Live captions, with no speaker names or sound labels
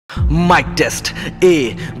Mic test A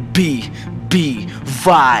B B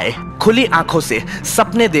Y. खुली आंखों से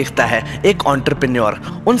सपने देखता है एक एंटरप्रेन्योर,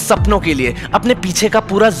 उन सपनों के लिए अपने पीछे का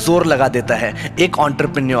पूरा जोर लगा देता है एक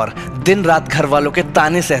एंटरप्रेन्योर, दिन रात घर वालों के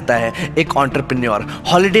ताने सहता है एक एंटरप्रेन्योर,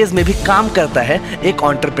 हॉलीडेज में भी काम करता है एक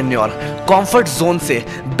एंटरप्रेन्योर, कंफर्ट जोन से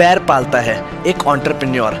बैर पालता है एक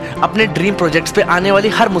एंटरप्रेन्योर, अपने ड्रीम प्रोजेक्ट्स पे आने वाली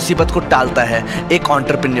हर मुसीबत को टालता है एक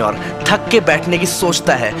एंटरप्रेन्योर, थक के बैठने की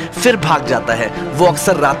सोचता है फिर भाग जाता है, वो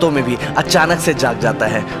अक्सर रातों में भी अचानक से जाग जाता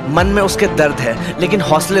है, मन में उसके दर्द है लेकिन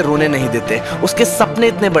हौसले रोने नहीं देते, उसके सपने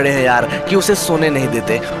इतने बड़े हैं यार कि उसे सोने नहीं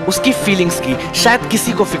देते, उसकी फीलिंग्स की शायद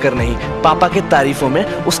किसी को फिक्र नहीं, पापा के तारीफों में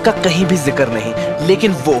उसका कहीं भी जिक्र नहीं,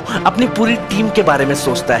 लेकिन वो अपनी पूरी टीम के बारे में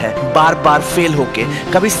सोचता है, बार बार फेल होके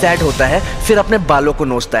कभी सैड होता है फिर अपने बालों को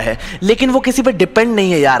नोचता है, लेकिन वो किसी पे डिपेंड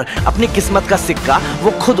नहीं है यार, अपनी किस्मत का सिक्का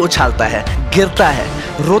वो खुद उछालता है, गिरता है,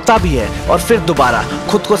 रोता भी है और फिर दोबारा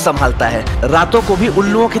खुद को संभालता है, रातों को भी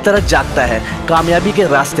उल्लुओं की तरह जागता है, कामयाबी के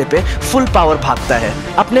रास्ते पे फुल पावर भागता है,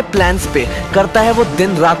 अपने प्लान्स पे करता है वो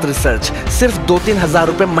दिन रात रिसर्च, सिर्फ 2-3 हज़ार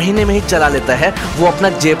रुपए महीने में ही चला लेता है वो अपना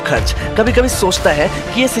जेब खर्च, कभी कभी सोचता है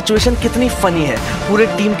कि ये सिचुएशन कितनी फनी है, पूरे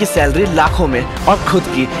टीम की सैलरी लाखों में और खुद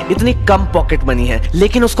की इतनी कम पॉकेट मनी है,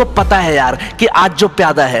 लेकिन उसको पता है यार कि आज जो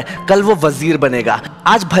प्यादा है कल वो वजीर बनेगा,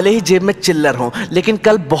 आज भले ही जेब में चिल्लर हो लेकिन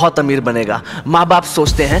कल बहुत अमीर बनेगा। माँ बाप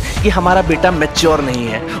सोचते हैं कि हमारा बेटा मैच्योर नहीं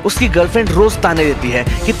है, उसकी गर्लफ्रेंड रोज ताने देती है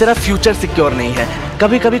कि तेरा फ्यूचर सिक्योर नहीं है,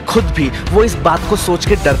 कभी कभी खुद भी वो इस बात को सोच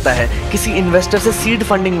के डरता है किसी इन्वेस्टर से सीड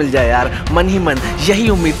फंडिंग मिल जाए यार, मन ही मन यही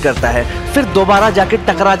उम्मीद करता है, फिर दोबारा जाके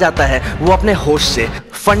टकरा जाता है वो अपने होश से,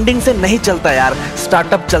 फंडिंग से नहीं चलता यार,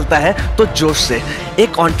 स्टार्टअप चलता है तो जोश से,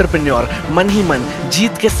 एक एंटरप्रेन्योर मन ही मन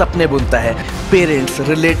जीत के सपने बुनता है, पेरेंट्स,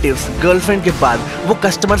 रिलेटिव्स, गर्लफ्रेंड के बाद वो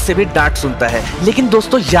कस्टमर से भी डांट सुनता है, लेकिन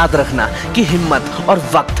दोस्तों याद रखना कि हिम्मत और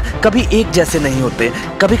वक्त कभी एक जैसे नहीं होते,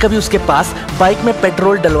 कभी कभी उसके पास बाइक में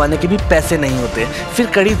पेट्रोल डलवाने के भी पैसे नहीं होते, फिर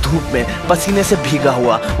कड़ी धूप में पसीने से भीगा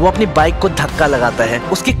हुआ वो अपनी बाइक को धक्का लगाता है,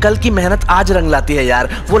 उसकी कल की मेहनत आज रंग लाती है यार,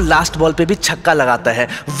 वो लास्ट बॉल पे भी छक्का लगाता है,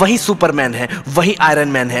 वही सुपरमैन है, वही आयरन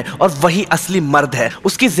मैन है और वही असली मर्द है,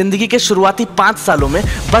 उसकी जिंदगी के शुरुआती 5 सालों में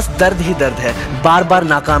बस दर्द ही दर्द है, बार बार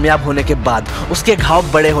नाकामयाब होने के बाद उसके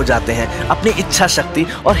घाव बड़े हो जाते हैं, अपनी इच्छा शक्ति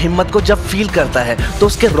और हिम्मत को जब फील करता है तो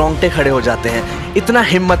उसके रोंगटे खड़े हो जाते हैं, इतना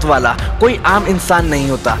हिम्मत वाला कोई आम इंसान नहीं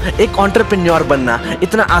होता, एक एंटरप्रेन्योर बनना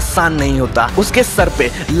इतना आसान नहीं होता, उसके सर पे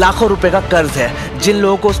लाखों रुपए का कर्ज है, जिन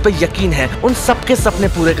लोगों को उस पर यकीन है उन सबके सपने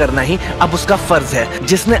पूरे करना ही अब उसका फर्ज है,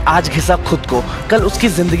 जिसने आज घिसा खुद को कल उसकी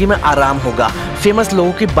जिंदगी में आराम होगा, फेमस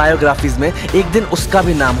लोगों की बायोग्राफीज में एक दिन उसका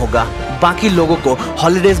भी नाम होगा, बाकी लोगों को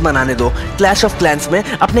हॉलीडेज मनाने दो, क्लैश ऑफ क्लैंस में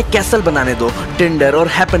अपने कैसल बनाने दो, टिंडर और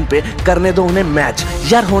हैपन पे करने दो उन्हें मैच,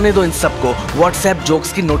 यार होने दो इन सबको व्हाट्सएप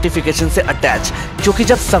जोक्स की नोटिफिकेशन से अटैच, क्योंकि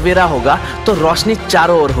जब सवेरा होगा तो रोशनी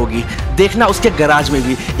चारों ओर होगी, देखना उसके गराज में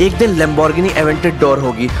भी एक दिन लैम्बोर्गिनी एवेंटेड डोर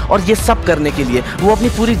होगी और ये सब करने के लिए वो अपनी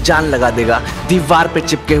पूरी जान लगा देगा, दीवार पे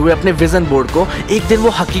चिपके हुए अपने विजन बोर्ड को एक दिन वो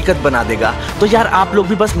हकीकत बना देगा। तो यार आप लोग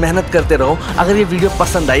भी बस मेहनत करते रहो, अगर ये वीडियो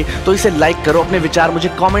पसंद आई तो इसे लाइक करो, अपने विचार मुझे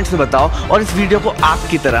कमेंट्स में बताओ और इस वीडियो को आग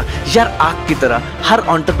की तरह यार आग की तरह हर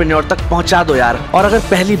एंटरप्रेन्योर तक पहुंचा दो यार, और अगर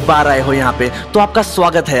पहली बार आए हो यहाँ पे तो आपका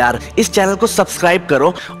स्वागत है यार, इस चैनल को सब्सक्राइब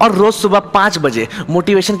करो और रोज सुबह 5 बजे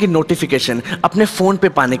मोटिवेशन की नोटिफिकेशन अपने फोन पे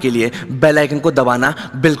पाने के लिए बेल आइकन को दबाना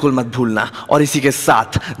बिल्कुल मत भूलना। और इसी के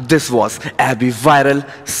साथ this was AB viral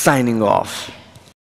signing off.